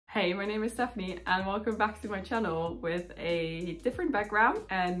Hey, my name is Stephanie and welcome back to my channel with a different background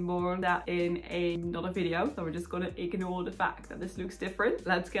and more on that in another video. So we're just gonna ignore the fact that this looks different.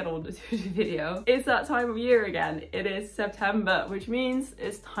 Let's get on to the video. It's that time of year again. It is September, which means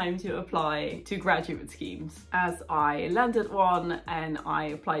it's time to apply to graduate schemes. As I landed one and I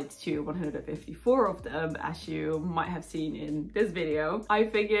applied to 154 of them, as you might have seen in this video, I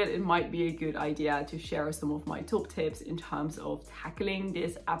figured it might be a good idea to share some of my top tips in terms of tackling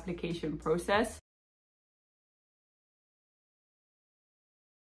this application process.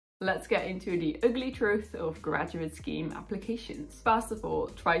 Let's get into the ugly truth of graduate scheme applications. First of all,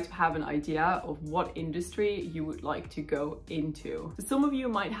 try to have an idea of what industry you would like to go into. So some of you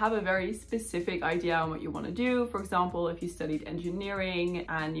might have a very specific idea on what you want to do. For example, if you studied engineering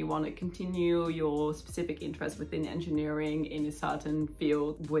and you want to continue your specific interest within engineering in a certain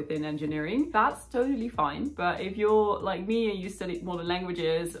field within engineering, that's totally fine. But if you're like me and you studied modern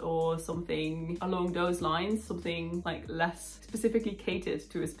languages or something along those lines, something like less specifically catered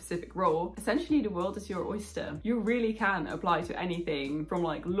to a specific role, essentially the world is your oyster. You really can apply to anything from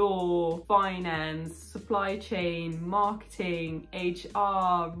like law, finance, supply chain, marketing,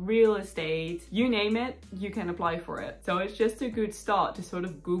 HR, real estate, you name it, you can apply for it. So it's just a good start to sort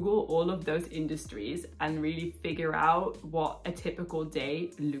of Google all of those industries and really figure out what a typical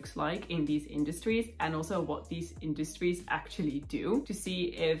day looks like in these industries and also what these industries actually do, to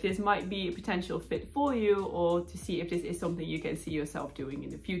see if this might be a potential fit for you or to see if this is something you can see yourself doing in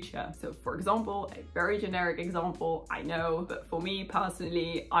the future. So for example, a very generic example, I know, but for me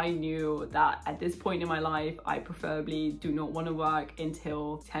personally, I knew that at this point in my life, I preferably do not want to work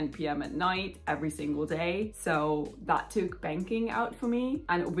until 10 p.m. at night every single day. So that took banking out for me.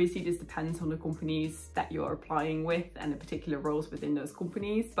 And obviously this depends on the companies that you're applying with and the particular roles within those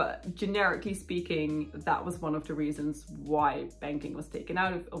companies. But generically speaking, that was one of the reasons why banking was taken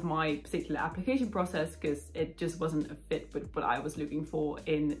out of my particular application process, because it just wasn't a fit with what I was looking for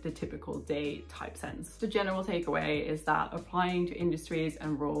in the typical day type sense. The general takeaway is that applying to industries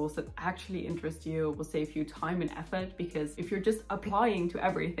and roles that actually interest you will save you time and effort, because if you're just applying to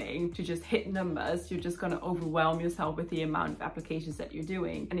everything to just hit numbers, you're just going to overwhelm yourself with the amount of applications that you're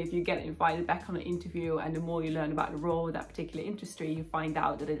doing. And if you get invited back on an interview and the more you learn about the role of that particular industry, you find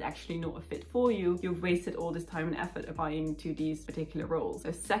out that it's actually not a fit for you, you've wasted all this time and effort applying to these particular roles.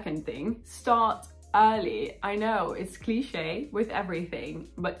 The second thing, start early. I know it's cliche with everything,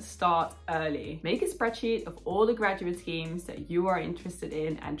 but start early. Make a spreadsheet of all the graduate schemes that you are interested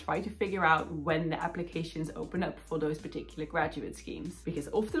in and try to figure out when the applications open up for those particular graduate schemes. Because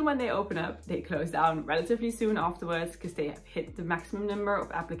often when they open up, they close down relatively soon afterwards because they have hit the maximum number of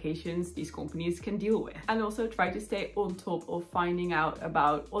applications these companies can deal with. And also try to stay on top of finding out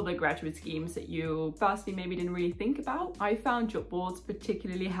about other graduate schemes that you firstly maybe didn't really think about. I found job boards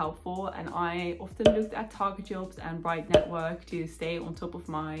particularly helpful, and I often looked at Target Jobs and Bright Network to stay on top of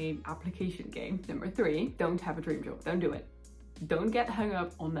my application game. Number 3, don't have a dream job. Don't do it. Don't get hung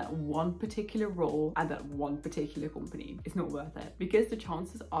up on that one particular role at that one particular company. It's not worth it, because the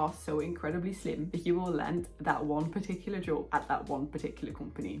chances are so incredibly slim that you will land that one particular job at that one particular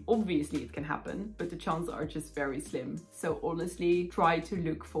company. Obviously it can happen, but the chances are just very slim. So honestly, try to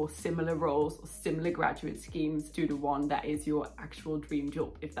look for similar roles or similar graduate schemes to the one that is your actual dream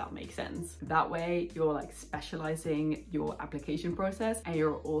job, if that makes sense. That way you're like specializing your application process and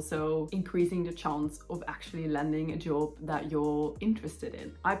you're also increasing the chance of actually landing a job that you're interested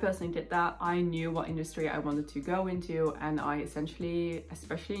in. I personally did that. I knew what industry I wanted to go into, and I essentially,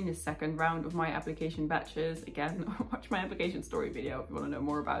 especially in the second round of my application batches, again, watch my application story video if you want to know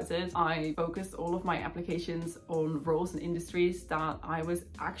more about it, I focused all of my applications on roles and industries that I was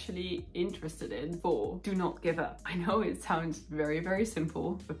actually interested in. For do not give up. I know it sounds very, very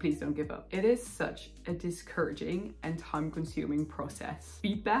simple, but please don't give up. It is such a discouraging and time-consuming process.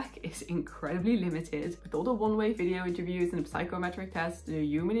 Feedback is incredibly limited. With all the one-way video interviews and psychometric tests, the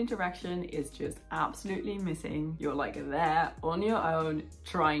human interaction is just absolutely missing. You're like there on your own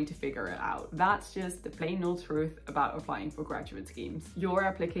trying to figure it out. That's just the plain old truth about applying for graduate schemes. Your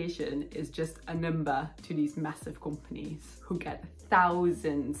application is just a number to these massive companies who get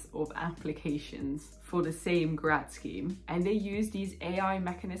thousands of applications for the same grad scheme, and they use these AI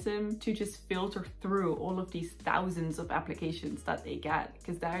mechanisms to just filter through all of these thousands of applications that they get,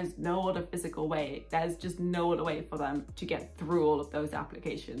 because there's no other physical way, there's just no other way for them to get through all of those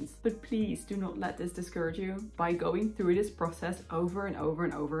applications. But please do not let this discourage you. By going through this process over and over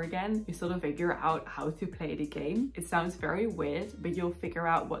and over again, you sort of figure out how to play the game. It sounds very weird, but you'll figure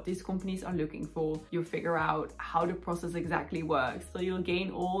out what these companies are looking for. You'll figure out how the process exactly works. So you'll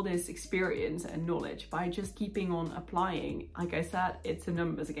gain all this experience and knowledge discouraged by just keeping on applying. Like I said, it's a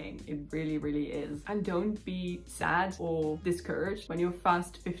numbers game. It really, really is. And don't be sad or discouraged when your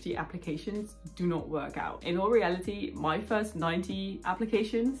first 50 applications do not work out. In all reality, my first 90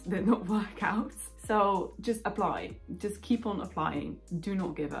 applications did not work out. So just apply, just keep on applying, do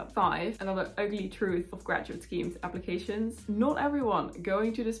not give up. 5, another ugly truth of graduate schemes applications. Not everyone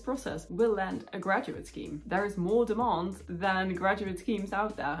going to this process will land a graduate scheme. There is more demand than graduate schemes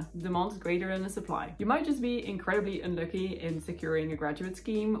out there. Demand is greater than the supply. You might just be incredibly unlucky in securing a graduate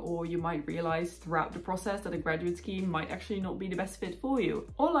scheme, or you might realize throughout the process that a graduate scheme might actually not be the best fit for you.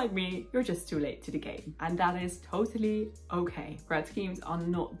 Or like me, you're just too late to the game. And that is totally okay. Grad schemes are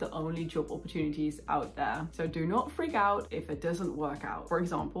not the only job opportunities out there, so do not freak out if it doesn't work out. For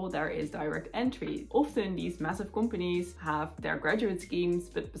example, there is direct entry. Often these massive companies have their graduate schemes,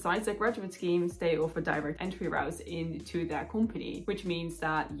 but besides their graduate schemes, they offer direct entry routes into their company, which means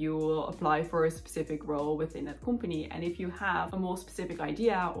that you will apply for a specific role within that company. And if you have a more specific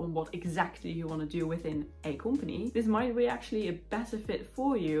idea on what exactly you want to do within a company, this might be actually a better fit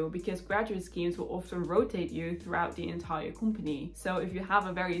for you, because graduate schemes will often rotate you throughout the entire company. So if you have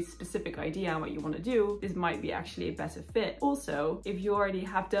a very specific idea on what you want to do, this might be actually a better fit. Also, if you already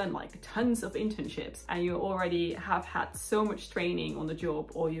have done like tons of internships and you already have had so much training on the job,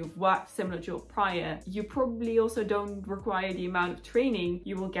 or you've worked a similar job prior, you probably also don't require the amount of training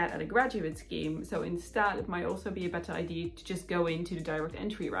you will get at a graduate scheme. So instead, it might also be a better idea to just go into the direct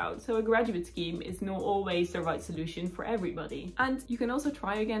entry route. So a graduate scheme is not always the right solution for everybody. And you can also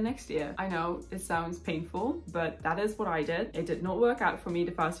try again next year. I know it sounds painful, but that is what I did. It did not work out for me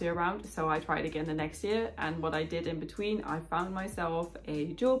the first year around, so I tried again the next year. And what I did in between, I found myself a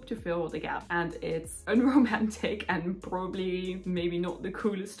job to fill the gap. And it's unromantic and probably maybe not the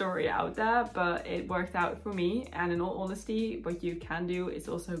coolest story out there, but it worked out for me. And in all honesty, what you can do is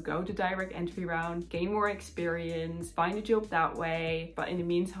also go to direct entry round, gain more experience, find a job that way. But in the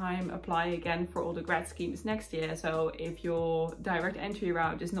meantime, apply again for all the grad schemes next year. So if your direct entry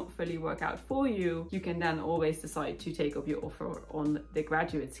route does not fully work out for you, you can then always decide to take up your offer on the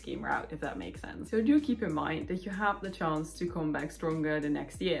graduate scheme route, if that makes sense. So do keep in mind that you have the chance to come back stronger the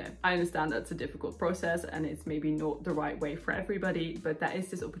next year. I understand that's a difficult process and it's maybe not the right way for everybody, but that is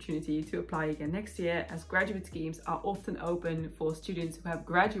this opportunity to apply again next year, as graduate schemes are often open for students who have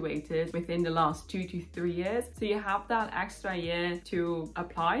graduated within the last 2 to 3 years. So you have that extra year to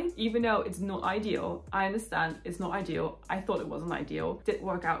apply, even though it's not ideal. I understand it's not ideal. I thought it wasn't ideal. It did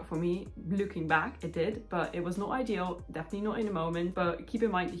work out for me. Looking back, it did, but it was not ideal. Definitely not in the moment, but keep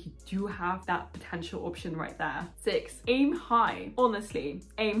in mind that you do have that potential option right there. 6, aim high. Honestly,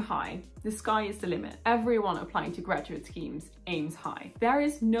 aim high. The sky is the limit. Everyone applying to graduate schemes aims high. There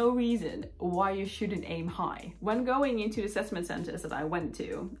is no reason why you shouldn't aim high. When going into the assessment centers that I went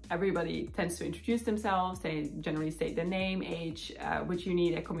to, everybody tends to introduce themselves. They generally state their name, age, which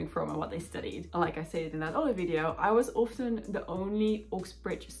uni they're coming from, and what they studied. Like I said in that other video, I was often the only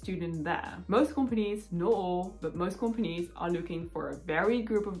Oxbridge student there. Most companies, not all, but most companies are looking for a varied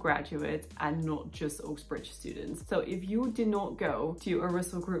group of graduates and not just Oxbridge students. So if you did not go to a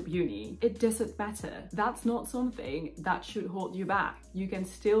Russell Group uni, it doesn't matter. That's not something that should hold you back. You can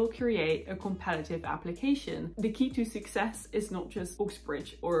still create a competitive application. The key to success is not just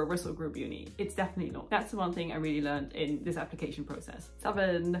Oxbridge or a Russell Group uni. It's definitely not. That's the one thing I really learned in this application process.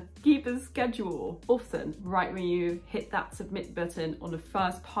 7, keep a schedule. Often, right when you hit that submit button on the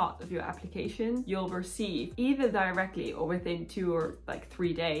first part of your application, you'll receive either directly or within 2 or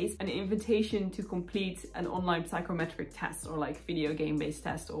 3 days an invitation to complete an online psychometric test, or like video game-based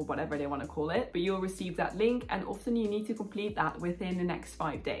test, or whatever they want to call it. But you'll receive that link, and often you need to complete that within the next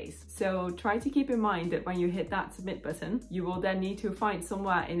 5 days. So try to keep in mind that when you hit that submit button, you will then need to find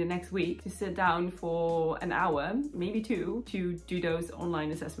somewhere in the next week to sit down for an hour, maybe 2, to do those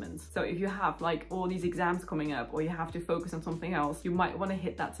online assessments. So if you have like all these exams coming up, or you have to focus on something else, you might want to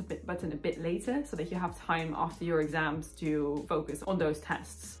hit that submit button a bit later so that you have time after your exams to focus on those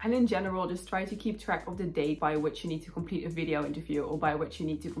tests. And in general, just try to keep track of the date by which you need to complete a video interview, or by which you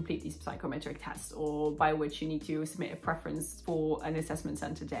need to complete these psychometric tests, or by which you need to submit a preference for an assessment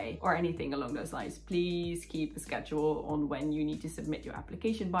center day, or anything along those lines. Please keep a schedule on when you need to submit your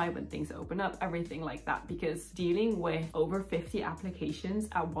application by, when things open up, everything like that, because dealing with over 50 applications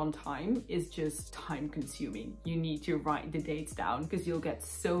at one time is just time consuming. You need to write the dates down, because you'll get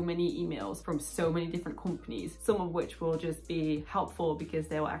so many emails from so many different companies, some of which will just be helpful because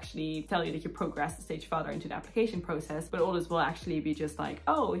they will actually tell you that you progress a stage further into the application process, but others will actually be just like,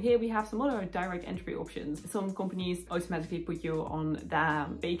 oh, here we have some other direct entry options. Some companies automatically put you on their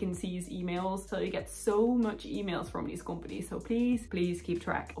vacancies emails, so you get so much emails from these companies. So please keep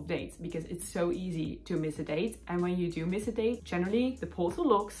track of dates, because it's so easy to miss a date, and when you do miss a date, generally the portal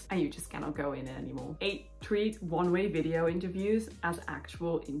locks and you just cannot go in anymore. 8, treat one-way video interviews as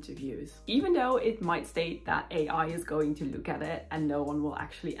actual interviews. Even though it might state that AI is going to look at it and no one will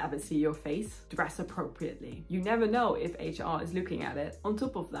actually ever see your face, dress appropriately. You never know if HR is looking at it. On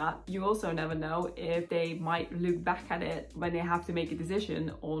top of that, you also never know if they might look back at it when they have to make a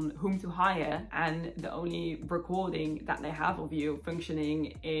decision on whom to hire, and the only recording that they have of you functioning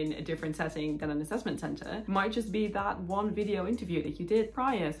in a different setting than an assessment center might just be that one video interview that you did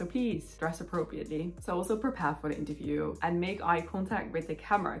prior. So please dress appropriately. So also prepare for the interview and make eye contact with the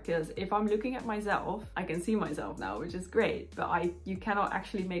camera, because if I'm looking at myself, I can see myself now, which is great, but you cannot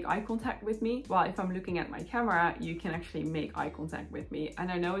actually make eye contact with me. While if I'm looking at my camera, you can actually make eye contact with me.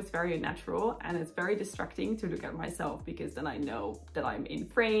 And I know it's very unnatural and it's very distracting to look at myself, because then I know that I'm in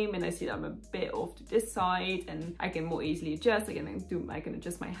frame and I see that I'm a bit off to this side, and I can more easily adjust. I can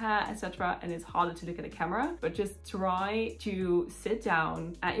adjust my hair, etc. And it's harder to look at the camera. But just try to sit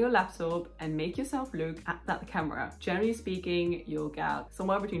down at your laptop and make yourself look at that camera. Generally speaking, you'll get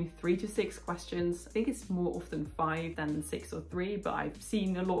somewhere between 3 to 6 questions. I think it's more often 5 than 6 or 3, but I've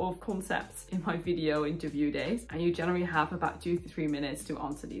seen a lot of concepts in my video interview days, and you generally have about 2 to 3 minutes to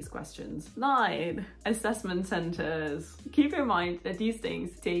answer these questions. 9, assessment centers. Keep in mind that these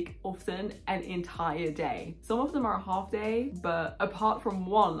things take often an entire day. Some of them are a half day, but apart from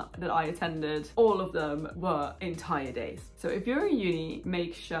one that I attended, all of them were entire days. So if you're in uni,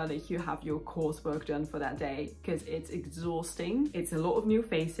 make sure that you have your coursework done for that day, because it's exhausting. It's a lot of new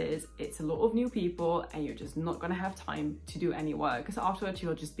faces, it's a lot of new people, and you're just not gonna have time to do any work, because afterwards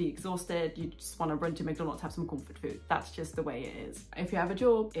you'll just be exhausted. You just want to run to McDonald's, have some comfort food. That's just the way it is. If you have a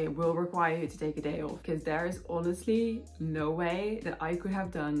job, it will require you to take a day off, because there is honestly no way that I could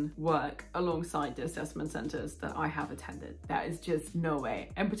have done work alongside the assessment centers that I have attended. That is just no way.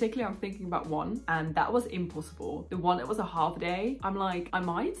 And particularly I'm thinking about one, and that was impossible. The one that was a half day, I'm like, I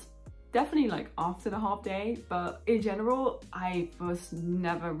might definitely like after the half day, but in general I was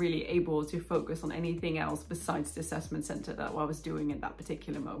never really able to focus on anything else besides the assessment center that I was doing at that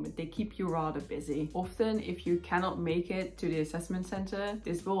particular moment. They keep you rather busy. Often if you cannot make it to the assessment center,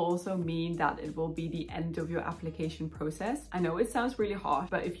 this will also mean that it will be the end of your application process. I know it sounds really harsh,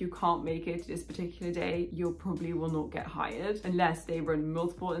 but if you can't make it to this particular day, you probably will not get hired unless they run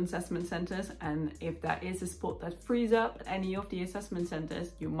multiple assessment centers, and if there is a spot that frees up at any of the assessment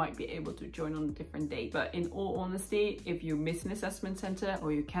centers, you might be able to join on a different date. But in all honesty, if you miss an assessment center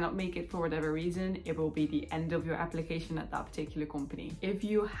or you cannot make it for whatever reason, it will be the end of your application at that particular company. If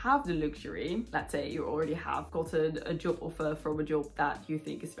you have the luxury, let's say you already have gotten a job offer from a job that you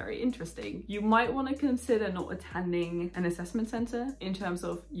think is very interesting, you might want to consider not attending an assessment center, in terms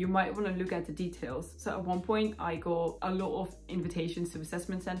of you might want to look at the details. So at one point I got a lot of invitations to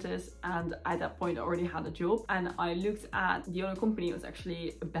assessment centers, and at that point I already had a job, and I looked at the other company. It was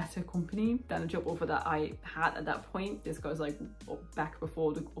actually a better company than a job offer that I had at that point. This goes like back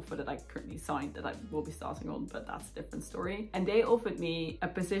before the offer that I currently signed that I will be starting on, but that's a different story. And they offered me a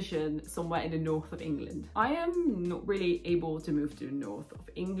position somewhere in the north of England. I am not really able to move to the north of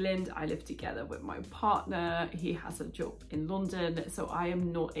England. I live together with my partner. He has a job in London, so I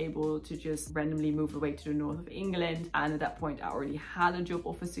am not able to just randomly move away to the north of England. And at that point I already had a job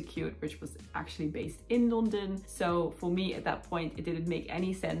offer secured, which was actually based in London. So for me at that point, it didn't make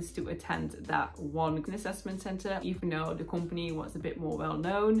any sense to attend that one assessment center, even though the company was a bit more well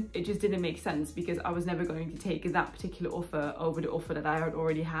known. It just didn't make sense, because I was never going to take that particular offer over the offer that I had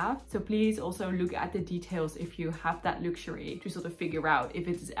already have. So please also look at the details if you have that luxury, to sort of figure out if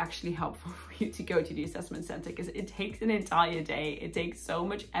it is actually helpful for you to go to the assessment center, because it takes an entire day. It takes so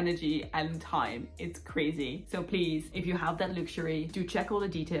much energy and time. It's crazy. So please, if you have that luxury, do check all the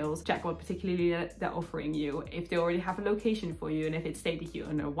details, check what particularly they're offering you, if they already have a location for you, and if it's stated here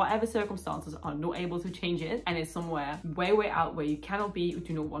under whatever circumstances are not able to change it, and it's somewhere way out where you cannot be or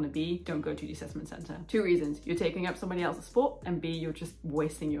do not want to be, don't go to the assessment center. 2 reasons: you're taking up somebody else's spot, and B, you're just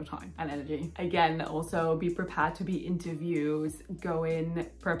wasting your time and energy. Again, also be prepared to be interviews, go in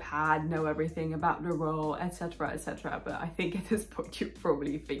prepared, know everything about the role, etc, etc. But I think at this point you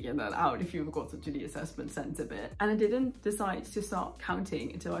probably figured that out if you've gotten to the assessment center bit. And I didn't decide to start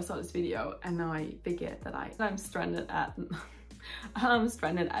counting until I saw this video, and now I figured that I'm stranded at and I'm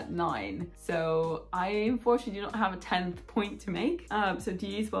stranded at 9. So I unfortunately do not have a 10th point to make. So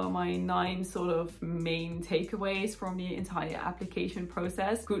these were my 9 sort of main takeaways from the entire application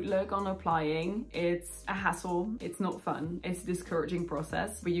process. Good luck on applying. It's a hassle. It's not fun. It's a discouraging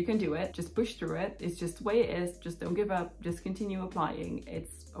process, but you can do it. Just push through it. It's just the way it is. Just don't give up. Just continue applying.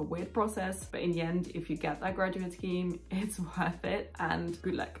 It's a weird process, but in the end, if you get that graduate scheme, it's worth it. And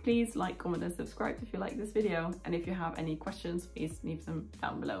good luck. Please like, comment, and subscribe if you like this video. And if you have any questions, please leave them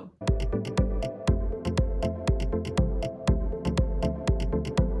down below.